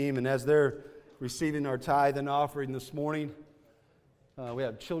And as they're receiving our tithe and offering this morning, we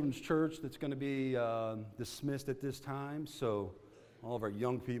have children's church that's going to be dismissed at this time. So all of our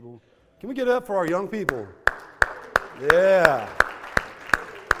young people, can we get it up for our young people? Yeah.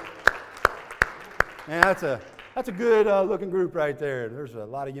 Man, that's a good looking group right there. There's a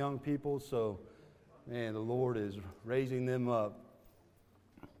lot of young people, so man, the Lord is raising them up.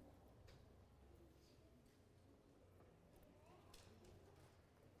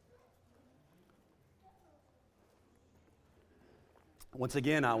 Once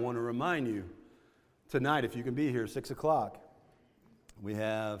again, I want to remind you, tonight, if you can be here, 6 o'clock, we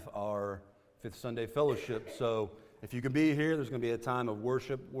have our Fifth Sunday Fellowship. So if you can be here, there's going to be a time of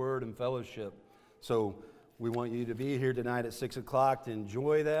worship, word, and fellowship. So we want you to be here tonight at 6 o'clock to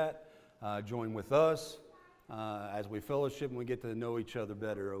enjoy that. Join with us as we fellowship and we get to know each other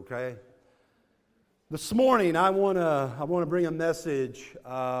better, okay? This morning, I want to bring a message. It's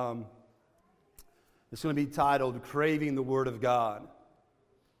going to be titled, Craving the Word of God.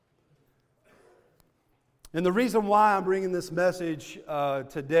 And the reason why I'm bringing this message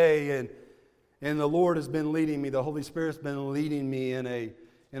today, and the Lord has been leading me, the Holy Spirit's been leading me in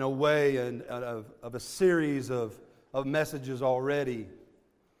a way of a series of messages already.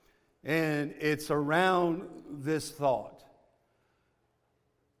 And it's around this thought.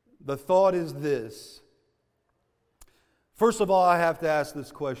 The thought is this. First of all, I have to ask this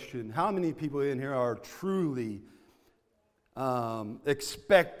question. How many people in here are truly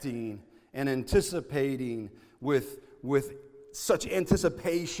expecting and anticipating with such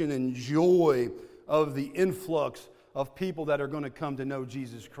anticipation and joy of the influx of people that are going to come to know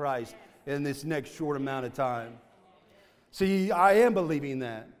Jesus Christ in this next short amount of time? See, I am believing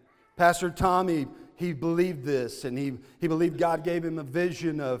that. Pastor Tommy, he believed this, and he believed God gave him a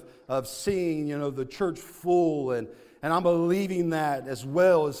vision of seeing, the church full, and I'm believing that as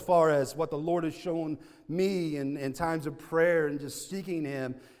well, as far as what the Lord has shown me in times of prayer and just seeking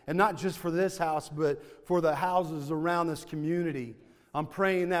Him, and not just for this house, but for the houses around this community. I'm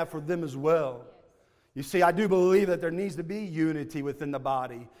praying that for them as well. You see, I do believe that there needs to be unity within the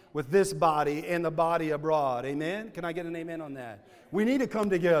body, with this body and the body abroad. Amen? Can I get an amen on that? We need to come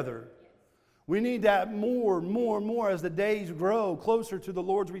together. We need that more as the days grow closer to the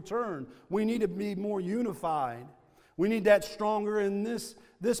Lord's return. We need to be more unified. We need that stronger in this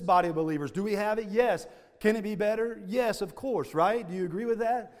body of believers. Do we have it? Yes. Can it be better? Yes, of course, right? Do you agree with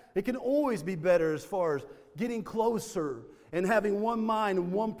that? It can always be better as far as getting closer and having one mind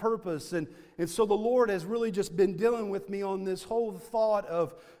and one purpose. And so the Lord has really just been dealing with me on this whole thought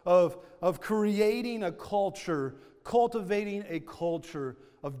of creating a culture, cultivating a culture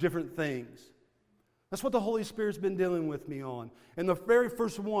of different things. That's what the Holy Spirit's been dealing with me on. And the very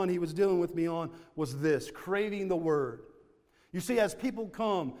first one He was dealing with me on was this, craving the Word. You see, as people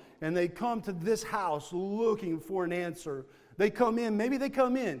come, and they come to this house looking for an answer, they come in, maybe they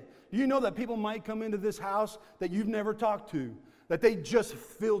come in. You know that people might come into this house that you've never talked to, that they just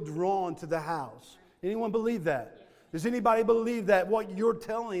feel drawn to the house. Anyone believe that? Does anybody believe that what you're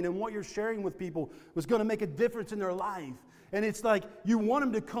telling and what you're sharing with people was going to make a difference in their life? And it's like you want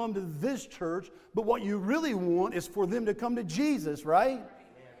them to come to this church, but what you really want is for them to come to Jesus, right?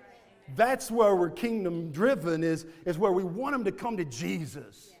 That's where we're kingdom driven, is where we want them to come to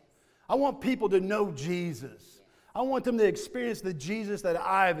Jesus. I want people to know Jesus. I want them to experience the Jesus that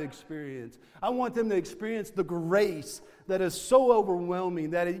I've experienced. I want them to experience the grace that is so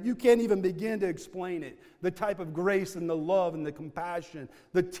overwhelming that you can't even begin to explain it. The type of grace and the love and the compassion,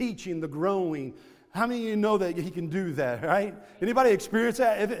 the teaching, the growing. How many of you know that He can do that, right? Anybody experience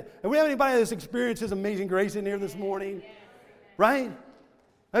that? If we have anybody that's experienced His amazing grace in here this morning? Right?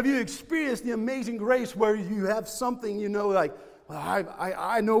 Have you experienced the amazing grace where you have something, like, well,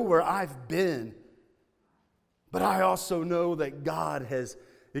 I know where I've been, but I also know that God has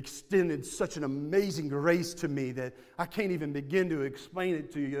extended such an amazing grace to me that I can't even begin to explain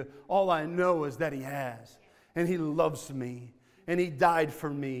it to you. All I know is that He has, and He loves me, and He died for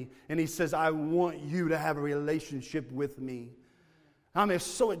me, and He says, I want you to have a relationship with me. I'm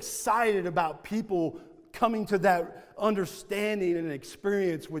so excited about people coming to that understanding and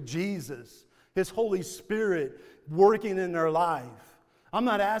experience with Jesus, His Holy Spirit working in their life. I'm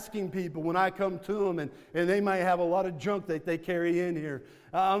not asking people when I come to them, and they might have a lot of junk that they carry in here.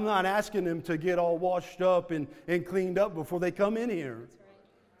 I'm not asking them to get all washed up and cleaned up before they come in here. That's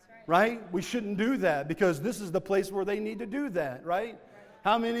right? We shouldn't do that, because this is the place where they need to do that, right?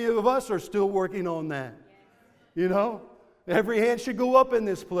 How many of us are still working on that? Every hand should go up in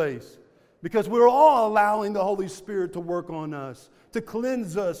this place. Because we're all allowing the Holy Spirit to work on us, to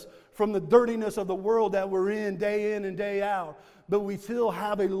cleanse us from the dirtiness of the world that we're in and day out. But we still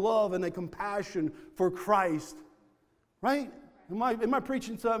have a love and a compassion for Christ. Right? Am I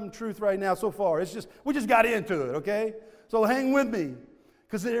preaching some truth right now so far? We just got into it, okay? So hang with me.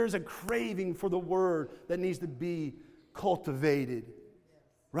 Because there's a craving for the Word that needs to be cultivated.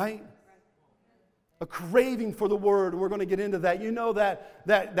 Right? A craving for the Word. We're going to get into that. You know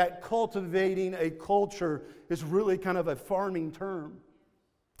that cultivating a culture is really kind of a farming term,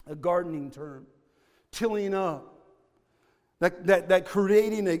 a gardening term, tilling up. That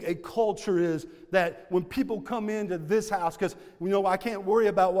creating a culture is that when people come into this house, because I can't worry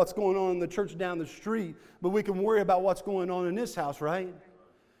about what's going on in the church down the street, but we can worry about what's going on in this house, right?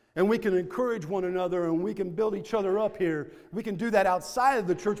 And we can encourage one another and we can build each other up here. We can do that outside of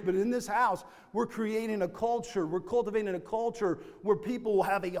the church, but in this house, we're creating a culture. We're cultivating a culture where people will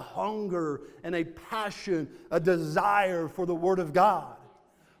have a hunger and a passion, a desire for the Word of God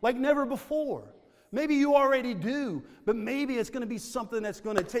like never before. Maybe you already do, but maybe it's going to be something that's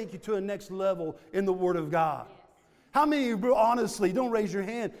going to take you to a next level in the Word of God. How many of you, honestly, don't raise your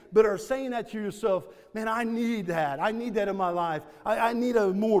hand, but are saying that to yourself, man, I need that. I need that in my life. I need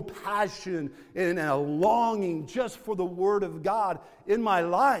a more passion and a longing just for the Word of God in my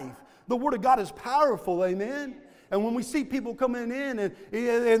life. The Word of God is powerful, amen? And when we see people coming in and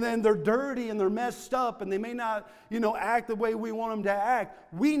then they're dirty and they're messed up and they may not, act the way we want them to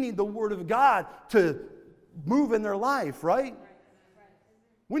act, we need the Word of God to move in their life, right?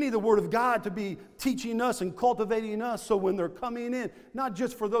 We need the Word of God to be teaching us and cultivating us so when they're coming in, not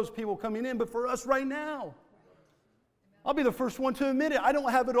just for those people coming in, but for us right now. I'll be the first one to admit it. I don't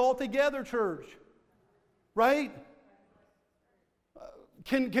have it all together, church. Right?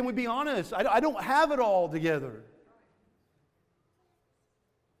 Can we be honest? I don't have it all together.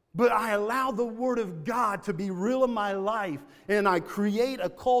 But I allow the Word of God to be real in my life, and I create a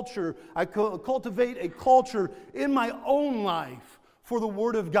culture, I cultivate a culture in my own life for the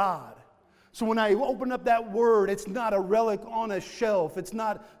Word of God. So when I open up that Word, it's not a relic on a shelf. It's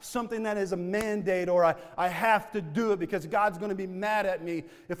not something that is a mandate or I have to do it because God's going to be mad at me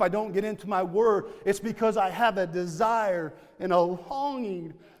if I don't get into my Word. It's because I have a desire and a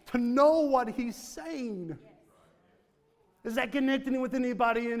longing to know what He's saying. Is that connecting with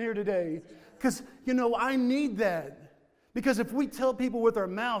anybody in here today? Because, I need that. Because if we tell people with our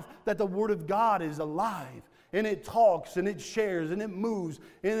mouth that the Word of God is alive, and it talks, and it shares, and it moves,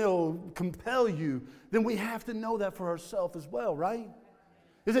 and it'll compel you, then we have to know that for ourselves as well, right?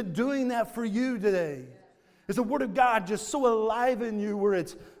 Is it doing that for you today? Is the Word of God just so alive in you where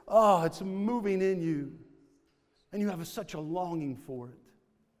it's moving in you, and you have such a longing for it?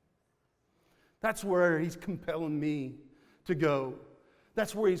 That's where He's compelling me to go.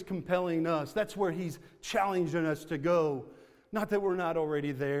 That's where He's compelling us. That's where He's challenging us to go. Not that we're not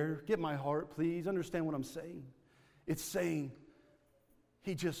already there. Get my heart, please. Understand what I'm saying. It's saying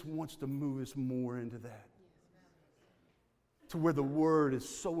He just wants to move us more into that. To where the Word is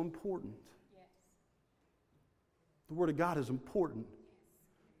so important. The Word of God is important.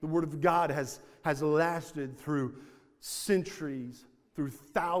 The Word of God has lasted through centuries, through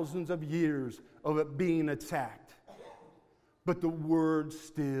thousands of years of it being attacked. But the Word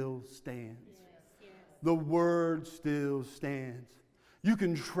still stands. The Word still stands. You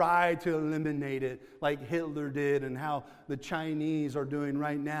can try to eliminate it like Hitler did and how the Chinese are doing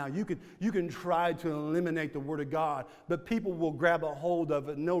right now. You can try to eliminate the Word of God, but people will grab a hold of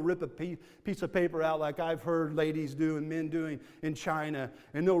it and they'll rip a piece of paper out like I've heard ladies do and men doing in China,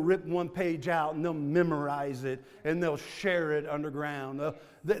 and they'll rip one page out and they'll memorize it and they'll share it underground.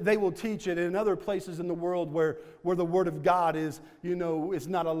 They will teach it in other places in the world where the Word of God is, is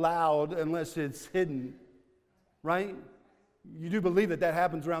not allowed unless it's hidden, right? You do believe that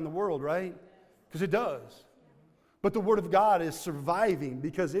happens around the world, right? Because it does. But the Word of God is surviving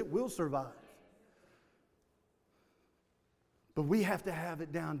because it will survive. But we have to have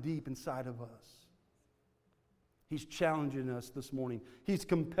it down deep inside of us. He's challenging us this morning. He's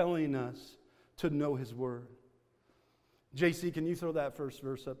compelling us to know His Word. JC, can you throw that first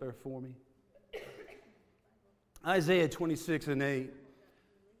verse up there for me? Isaiah 26:8.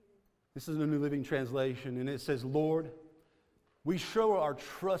 This is the New Living Translation, and it says, Lord, we show our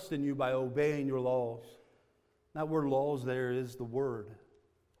trust in you by obeying your laws. That word laws there is the Word,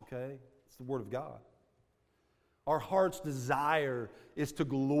 okay? It's the Word of God. Our heart's desire is to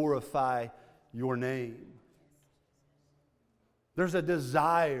glorify your name. There's a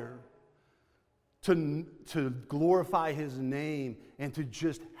desire to glorify His name and to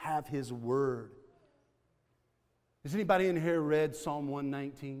just have His Word. Has anybody in here read Psalm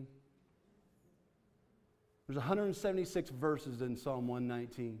 119? There's 176 verses in Psalm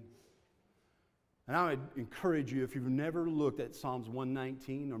 119. And I would encourage you, if you've never looked at Psalms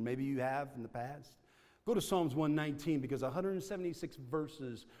 119, or maybe you have in the past, go to Psalms 119, because 176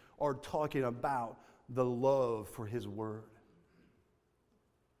 verses are talking about the love for His Word.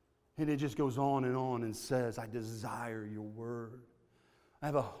 And it just goes on and says, I desire your Word. I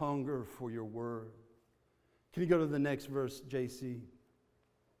have a hunger for your Word. Can you go to the next verse, JC?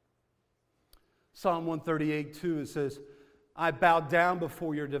 Psalm 138:2, it says, I bow down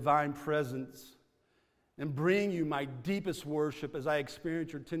before your divine presence and bring you my deepest worship as I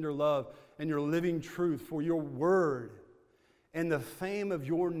experience your tender love and your living truth. For your word and the fame of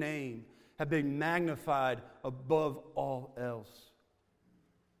your name have been magnified above all else.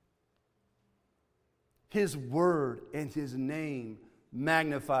 His word and His name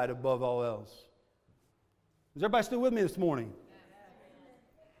magnified above all else. Is everybody still with me this morning?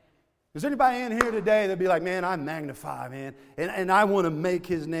 Is anybody in here today that'd be like, man, I magnify, man, and I want to make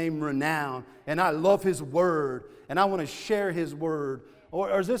His name renowned, and I love His word, and I want to share His word?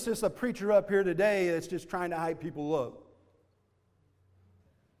 Or is this just a preacher up here today that's just trying to hype people up?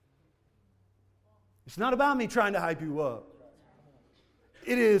 It's not about me trying to hype you up.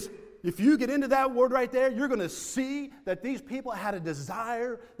 It is, if you get into that word right there, you're going to see that these people had a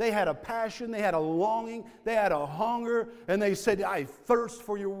desire, they had a passion, they had a longing, they had a hunger, and they said, I thirst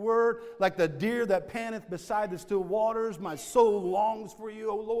for your word, like the deer that panteth beside the still waters. My soul longs for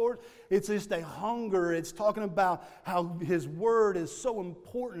you, O Lord. It's just a hunger. It's talking about how His word is so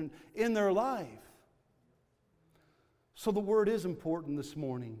important in their life. So the word is important this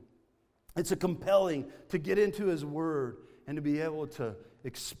morning. It's a compelling to get into His word and to be able to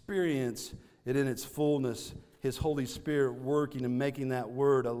experience it in its fullness, His Holy Spirit working and making that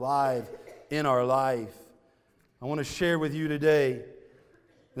word alive in our life. I want to share with you today,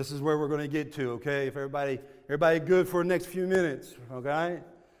 this is where we're going to get to, okay? If everybody good for the next few minutes, okay?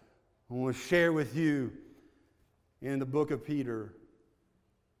 I want to share with you in the book of Peter.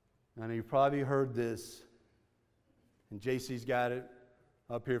 And you've probably heard this, and JC's got it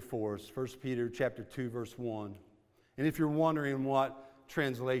up here for us. 1 Peter chapter 2, verse 1. And if you're wondering what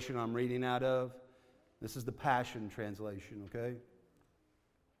translation I'm reading out of, this is the Passion Translation, okay?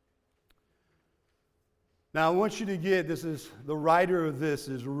 Now, I want you to get, the writer of this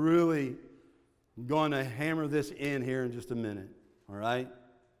is really going to hammer this in here in just a minute, all right?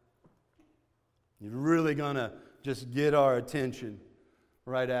 He's really going to just get our attention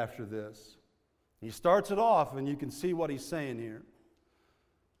right after this. He starts it off, and you can see what he's saying here.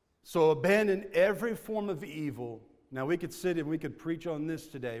 So abandon every form of evil. Now, we could sit and we could preach on this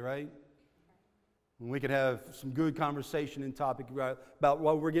today, right? And we could have some good conversation and topic about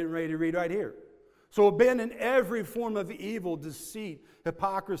what we're getting ready to read right here. So abandon every form of evil, deceit,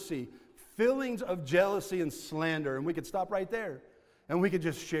 hypocrisy, feelings of jealousy and slander. And we could stop right there and we could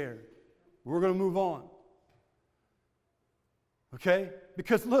just share. We're going to move on. Okay?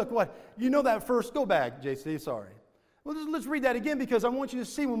 Because look, what? You know that first, go back, JC, sorry. Well, let's read that again, because I want you to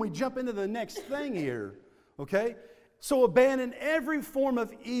see when we jump into the next thing here. Okay? So abandon every form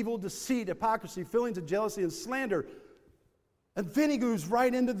of evil, deceit, hypocrisy, feelings of jealousy, and slander. And then he goes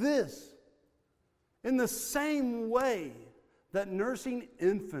right into this. In the same way that nursing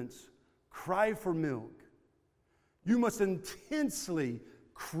infants cry for milk, you must intensely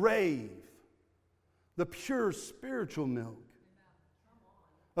crave the pure spiritual milk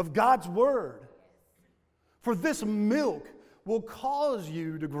of God's Word. For this milk will cause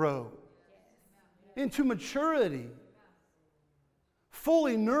you to grow into maturity,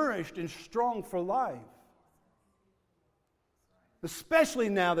 fully nourished and strong for life. Especially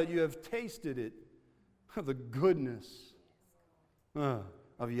now that you have tasted it, of the goodness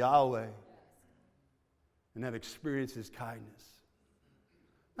of Yahweh and have experienced His kindness.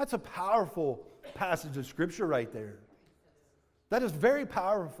 That's a powerful passage of Scripture right there. That is very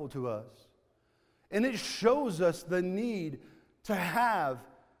powerful to us. And it shows us the need to have,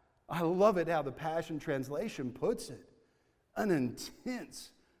 I love it how the Passion Translation puts it, an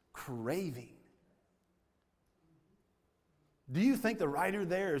intense craving. Do you think the writer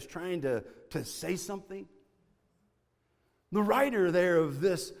there is trying to say something? The writer there of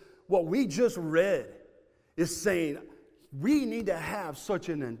this, what we just read, is saying we need to have such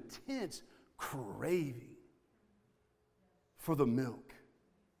an intense craving for the milk,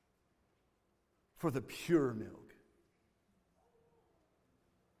 for the pure milk.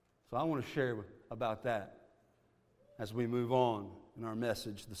 So I want to share about that as we move on in our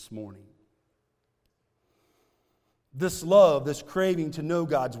message this morning. This love, this craving to know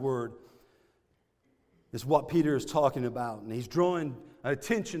God's Word is what Peter is talking about. And he's drawing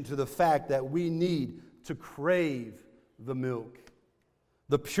attention to the fact that we need to crave the milk,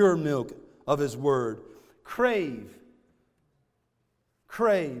 the pure milk of His Word. Crave.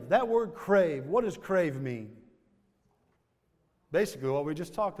 Crave. That word crave, what does crave mean? Basically what we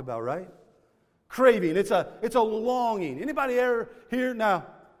just talked about, right? Craving. It's a longing. Anybody ever here? Now,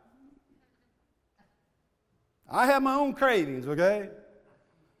 I have my own cravings, okay?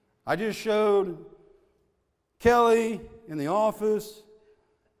 I just showed Kelly in the office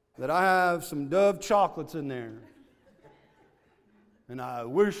that I have some Dove chocolates in there. And I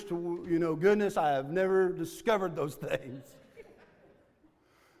wish to, goodness I have never discovered those things.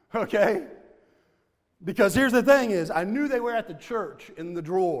 Okay? Because here's the thing is, I knew they were at the church in the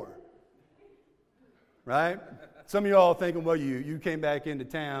drawer. Right? Some of y'all thinking, well, you came back into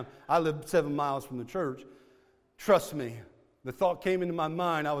town. I lived 7 miles from the church. Trust me, the thought came into my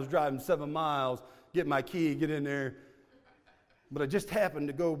mind. I was driving 7 miles, get my key, get in there. But I just happened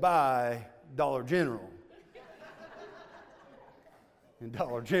to go by Dollar General. In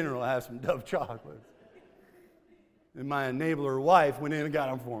Dollar General, I have some Dove chocolates. And my enabler wife went in and got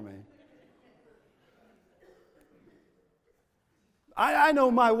them for me. I know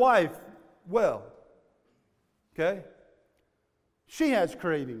my wife well. Okay? She has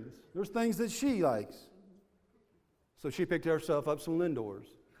cravings. There's things that she likes. So she picked herself up some Lindors.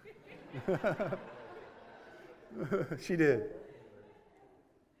 She did.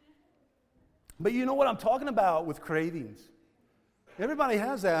 But you know what I'm talking about with cravings? Everybody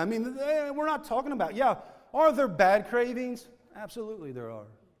has that. I mean, we're not talking about, are there bad cravings? Absolutely there are.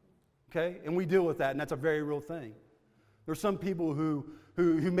 Okay? And we deal with that, and that's a very real thing. There's some people who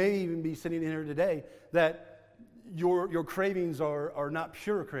may even be sitting in here today that your cravings are not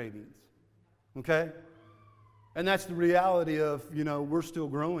pure cravings. Okay? And that's the reality of, we're still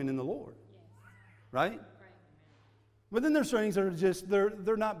growing in the Lord. Right? But then there's things that are just,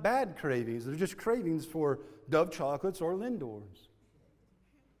 they're not bad cravings. They're just cravings for Dove chocolates or Lindors.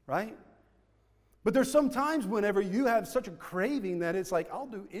 Right? But there's some times whenever you have such a craving that it's like, I'll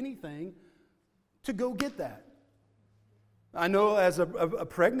do anything to go get that. I know as a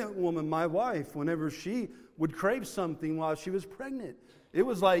pregnant woman, my wife, whenever she would crave something while she was pregnant, it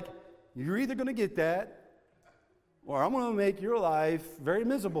was like, you're either going to get that or I'm going to make your life very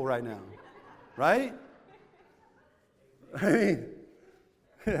miserable right now. Right? I mean,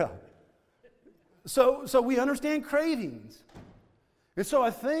 yeah. So we understand cravings. And so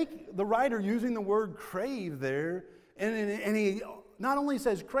I think the writer using the word crave there, and he not only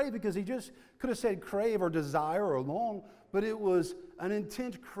says crave because he just could have said crave or desire or long, but it was an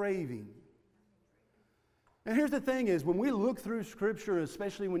intense craving. And here's the thing is, when we look through Scripture,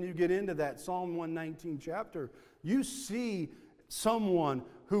 especially when you get into that Psalm 119 chapter, you see someone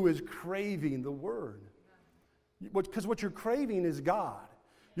who is craving the Word. Because what you're craving is God.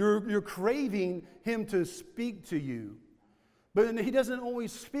 You're craving Him to speak to you. But He doesn't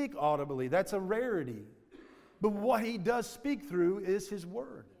always speak audibly. That's a rarity. But what He does speak through is His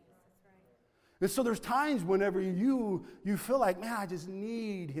Word. And so there's times whenever you feel like, man, I just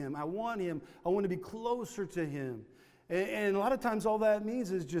need Him. I want Him. I want to be closer to Him. And a lot of times all that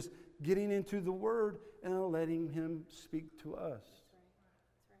means is just getting into the Word and letting Him speak to us.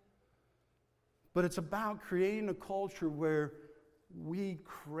 But it's about creating a culture where we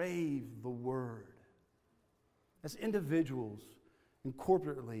crave the Word. As individuals and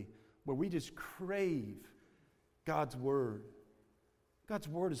corporately, where we just crave God's Word. God's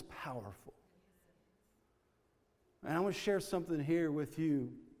Word is powerful. And I want to share something here with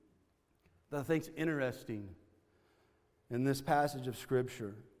you that I think is interesting in this passage of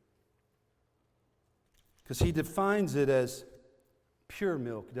Scripture. Because he defines it as pure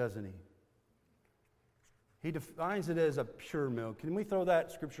milk, doesn't he? He defines it as a pure milk. Can we throw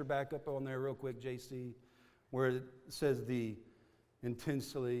that Scripture back up on there real quick, JC? Where it says the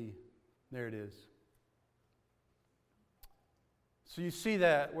intensely, there it is. So you see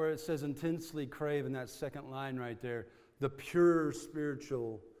that where it says intensely crave in that second line right there, the pure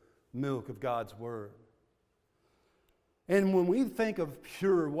spiritual milk of God's Word. And when we think of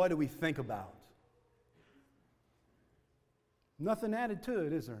pure, what do we think about? Nothing added to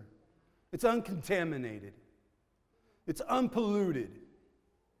it, is there? It's uncontaminated. It's unpolluted.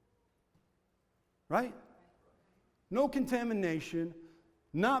 Right? No contamination,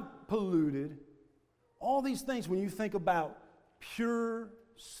 not polluted. All these things when you think about pure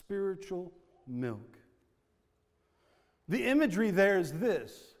spiritual milk. The imagery there is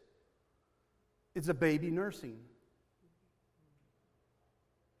this. It's a baby nursing.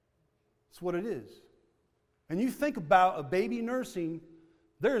 It's what it is. And you think about a baby nursing,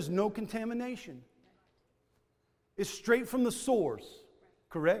 there is no contamination. It's straight from the source,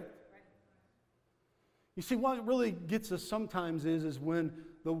 correct? You see, what really gets us sometimes is when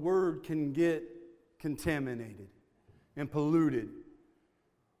the Word can get contaminated and polluted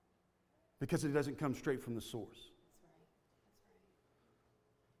because it doesn't come straight from the source.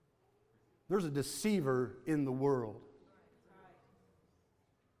 There's a deceiver in the world.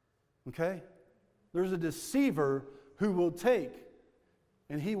 Okay? There's a deceiver who will take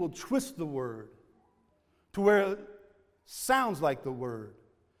and he will twist the Word to where it sounds like the Word,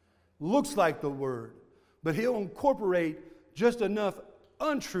 looks like the Word, but he'll incorporate just enough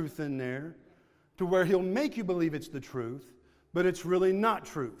untruth in there to where he'll make you believe it's the truth, but it's really not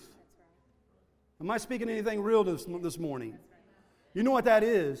truth. Am I speaking anything real this morning? You know what that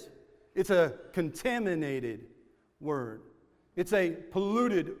is? It's a contaminated word. It's a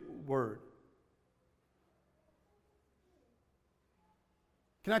polluted word.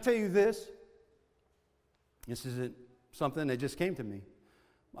 Can I tell you this? This isn't something that just came to me.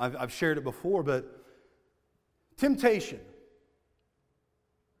 I've shared it before, but temptation.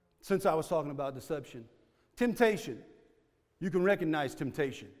 Since I was talking about deception. Temptation. You can recognize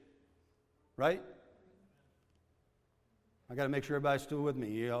temptation. Right? I got to make sure everybody's still with me.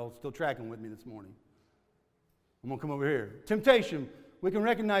 Y'all still tracking with me this morning. I'm going to come over here. Temptation. We can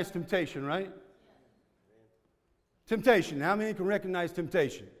recognize temptation, right? Temptation. How many can recognize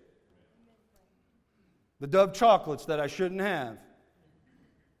temptation? The Dove chocolates that I shouldn't have.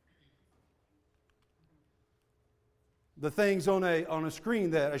 The things on a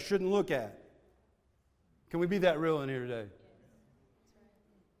screen that I shouldn't look at. Can we be that real in here today?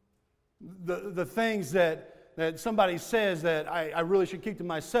 The things that somebody says that I really should keep to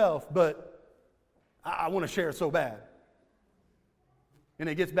myself, but I want to share it so bad. And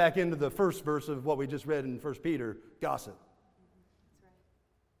it gets back into the first verse of what we just read in 1 Peter, gossip.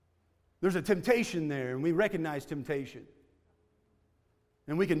 There's a temptation there, and we recognize temptation.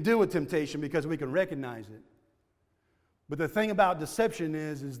 And we can deal with temptation because we can recognize it. But the thing about deception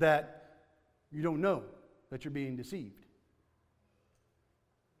is that you don't know that you're being deceived.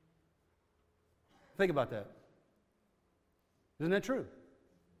 Think about that. Isn't that true?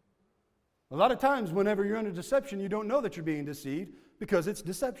 A lot of times whenever you're under deception, you don't know that you're being deceived because it's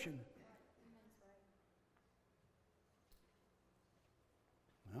deception.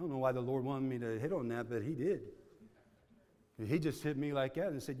 I don't know why the Lord wanted me to hit on that, but He did. He just hit me like that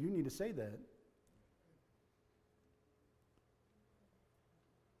and said, you need to say that.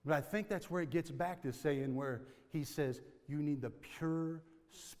 But I think that's where it gets back to saying where He says you need the pure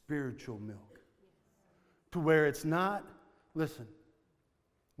spiritual milk. To where it's not, listen,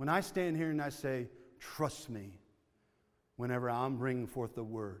 when I stand here and I say, trust me, whenever I'm bringing forth the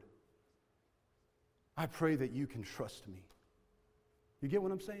word, I pray that you can trust me. You get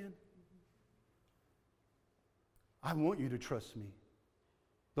what I'm saying? I want you to trust me.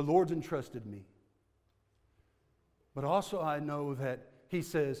 The Lord's entrusted me. But also I know that He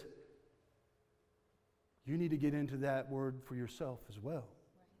says, you need to get into that word for yourself as well.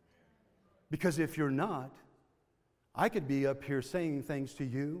 Because if you're not, I could be up here saying things to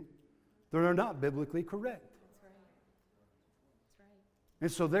you that are not biblically correct. That's right. That's right.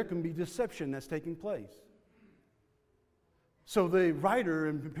 And so there can be deception that's taking place. So the writer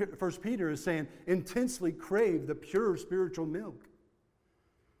in 1 Peter is saying, intensely crave the pure spiritual milk.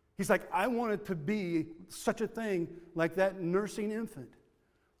 He's like, I want it to be such a thing like that nursing infant,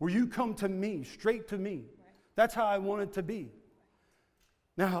 where you come to me, straight to me. Right. That's how I want it to be.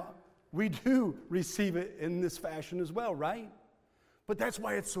 Now, we do receive it in this fashion as well, right? But that's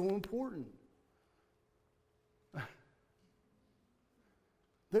why it's so important.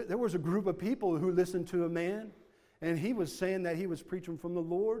 There was a group of people who listened to a man, and he was saying that he was preaching from the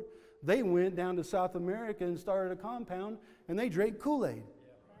Lord. They went down to South America and started a compound, and they drank Kool-Aid.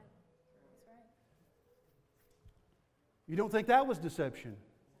 That's right. You don't think that was deception?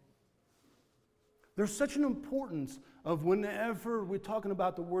 There's such an importance of whenever we're talking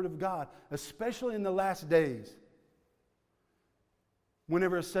about the Word of God, especially in the last days,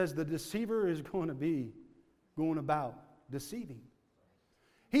 whenever it says the deceiver is going to be going about deceiving.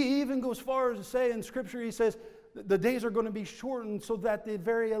 He even goes far as to say in Scripture, he says, the days are going to be shortened so that the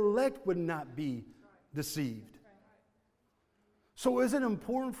very elect would not be deceived. So is it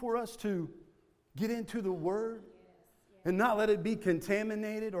important for us to get into the Word and not let it be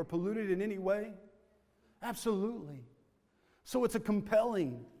contaminated or polluted in any way? Absolutely. So it's a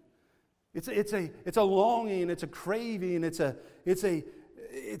compelling, it's a longing, it's a craving, it's an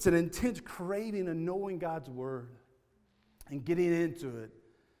intense craving of knowing God's Word and getting into it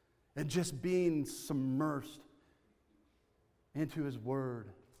and just being submersed into His Word.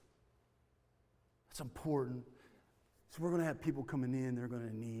 It's important. So we're going to have people coming in, they're going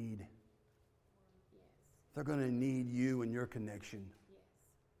to need they're going to need you and your connection.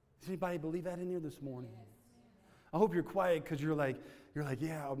 Does anybody believe that in here this morning? I hope you're quiet because you're like,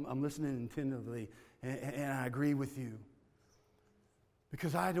 yeah, I'm listening attentively, and I agree with you.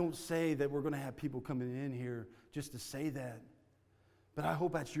 Because I don't say that we're going to have people coming in here just to say that. But I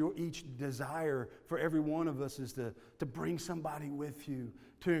hope that's your each desire for every one of us is to bring somebody with you,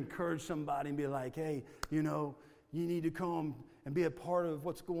 to encourage somebody and be like, hey, you need to come and be a part of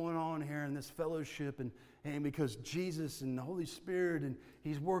what's going on here in this fellowship. And because Jesus and the Holy Spirit, and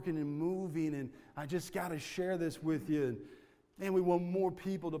He's working and moving, and I just got to share this with you. And man, we want more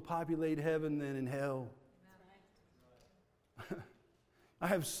people to populate heaven than in hell. I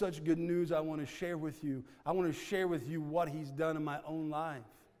have such good news I want to share with you. I want to share with you what He's done in my own life.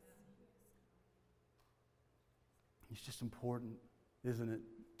 It's just important, isn't it,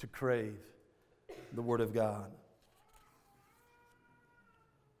 to crave the Word of God.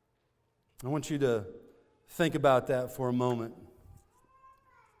 I want you to think about that for a moment.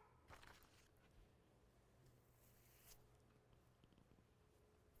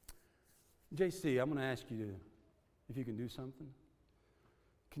 JC, I'm going to ask you if you can do something.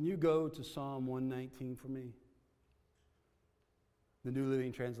 Can you go to Psalm 119 for me? The New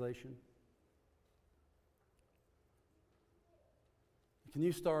Living Translation. Can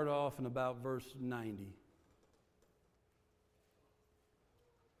you start off in about verse 90?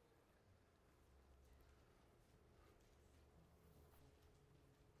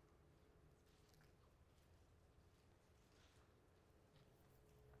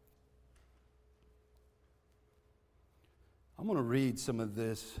 I'm going to read some of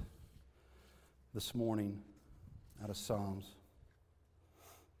this morning out of Psalms.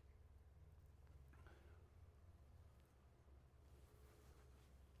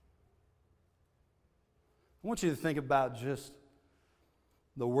 I want you to think about just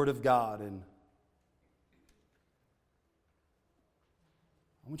the Word of God, and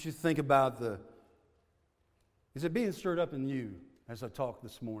I want you to think about is it being stirred up in you as I talk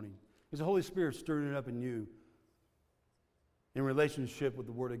this morning? Is the Holy Spirit stirring it up in you? In relationship with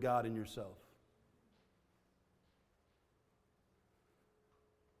the Word of God in yourself.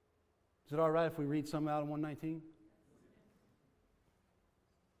 Is it all right if we read some out of 119?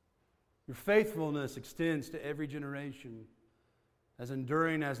 Your faithfulness extends to every generation, as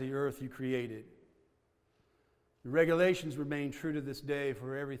enduring as the earth you created. Your regulations remain true to this day,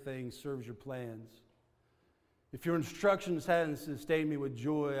 for everything serves your plans. If your instructions hadn't sustained me with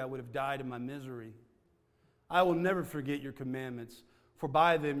joy, I would have died in my misery. I will never forget your commandments, for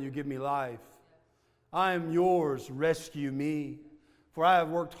by them you give me life. I am yours, rescue me, for I have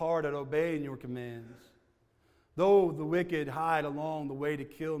worked hard at obeying your commands. Though the wicked hide along the way to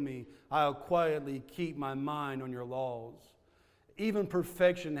kill me, I'll quietly keep my mind on your laws. Even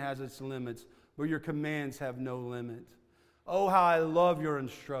perfection has its limits, but your commands have no limit. Oh, how I love your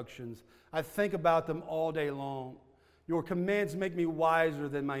instructions. I think about them all day long. Your commands make me wiser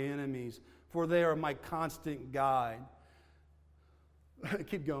than my enemies, for they are my constant guide.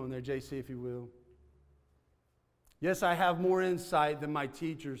 Keep going there, JC, if you will. Yes, I have more insight than my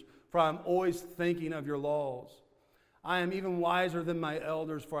teachers, for I am always thinking of your laws. I am even wiser than my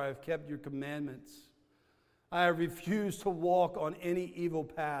elders, for I have kept your commandments. I have refused to walk on any evil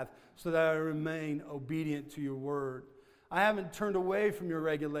path, so that I remain obedient to your word. I haven't turned away from your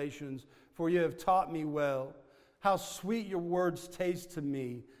regulations, for you have taught me well. How sweet your words taste to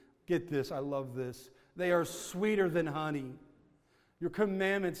me. Get this, I love this. They are sweeter than honey. Your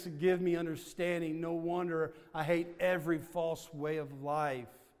commandments give me understanding. No wonder I hate every false way of life.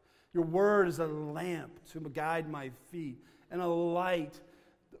 Your word is a lamp to guide my feet and a light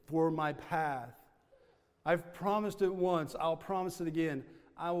for my path. I've promised it once. I'll promise it again.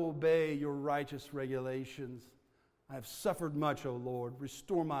 I will obey your righteous regulations. I have suffered much, O Lord.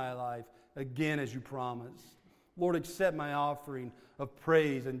 Restore my life again as you promised. Lord, accept my offering of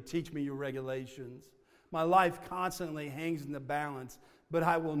praise and teach me your regulations. My life constantly hangs in the balance, but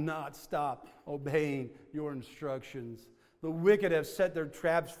I will not stop obeying your instructions. The wicked have set their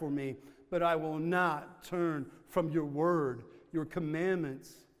traps for me, but I will not turn from your word, your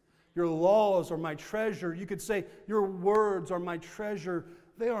commandments. Your laws are my treasure. You could say, your words are my treasure.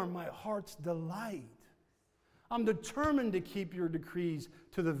 They are my heart's delight. I'm determined to keep your decrees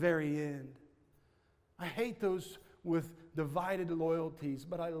to the very end. I hate those with divided loyalties,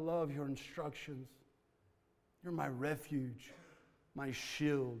 but I love your instructions. You're my refuge, my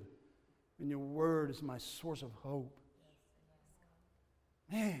shield, and your word is my source of hope.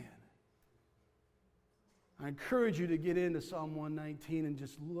 Man, I encourage you to get into Psalm 119 and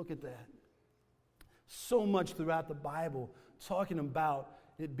just look at that. So much throughout the Bible talking about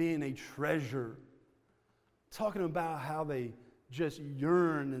it being a treasure. talking about how they just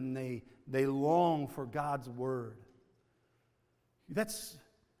yearn and they long for God's word.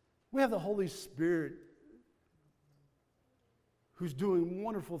 We have the Holy Spirit who's doing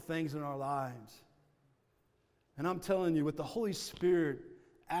wonderful things in our lives. And I'm telling you, with the Holy Spirit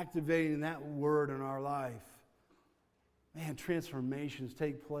activating that word in our life, man, transformations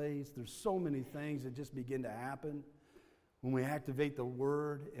take place. There's so many things that just begin to happen when we activate the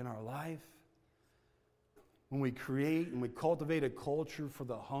word in our life. When we create and we cultivate a culture for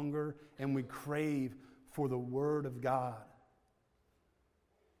the hunger and we crave for the word of God.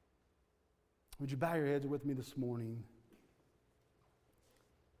 Would you bow your heads with me this morning?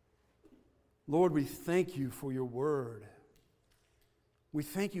 Lord, we thank you for your word. We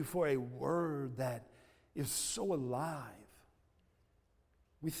thank you for a word that is so alive.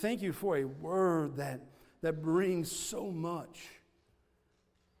 We thank you for a word that brings so much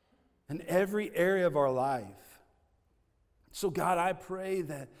in every area of our life. So God, I pray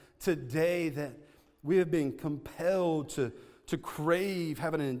that today that we have been compelled to crave,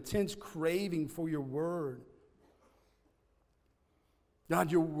 have an intense craving for your word.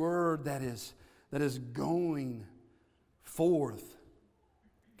 God, your word that is going forth.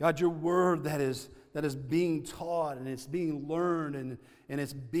 God, your word that is being taught and it's being learned and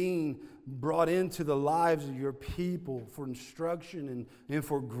it's being brought into the lives of your people for instruction and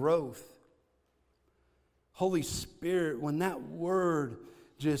for growth. Holy Spirit, when that word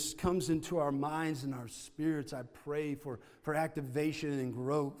just comes into our minds and our spirits, I pray for activation and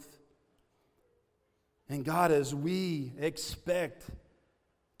growth. And God, as we expect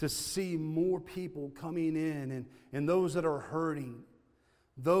to see more people coming in and those that are hurting,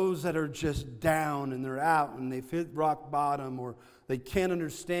 those that are just down and they're out and they've hit rock bottom or they can't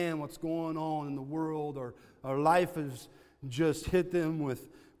understand what's going on in the world or life has just hit them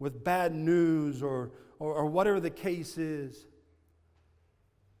with bad news or whatever the case is.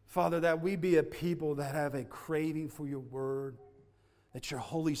 Father, that we be a people that have a craving for your word, that your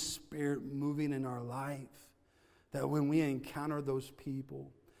Holy Spirit moving in our life, that when we encounter those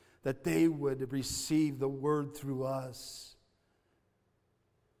people, that they would receive the word through us.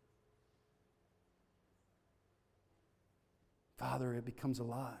 Father, it becomes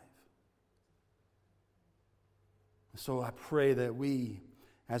alive. So I pray that we,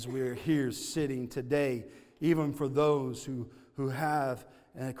 as we're here sitting today, even for those who have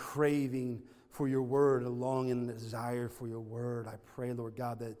a craving for your word, a longing and desire for your word, I pray, Lord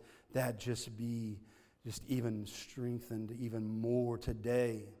God, that just be just even strengthened even more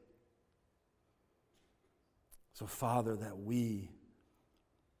today. So, Father, that we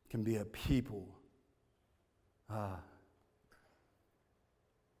can be a people that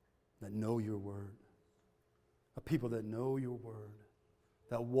know your word, a people that know your word,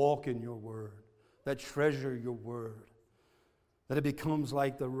 that walk in your word, that treasure your word, that it becomes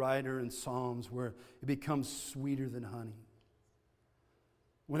like the writer in Psalms where it becomes sweeter than honey.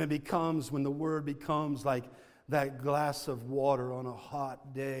 When the word becomes like that glass of water on a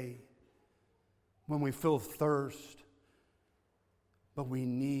hot day, when we feel thirst, but we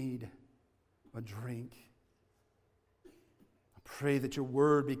need a drink. I pray that your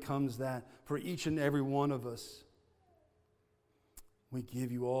word becomes that for each and every one of us. We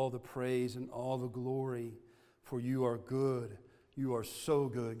give you all the praise and all the glory, for you are good. You are so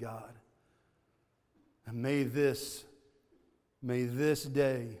good, God. And may this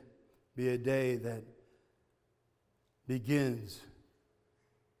day be a day that begins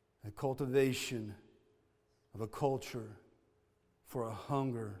a cultivation of a culture for a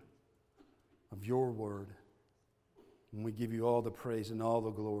hunger of your word. And we give you all the praise and all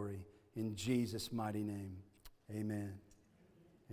the glory in Jesus' mighty name. Amen.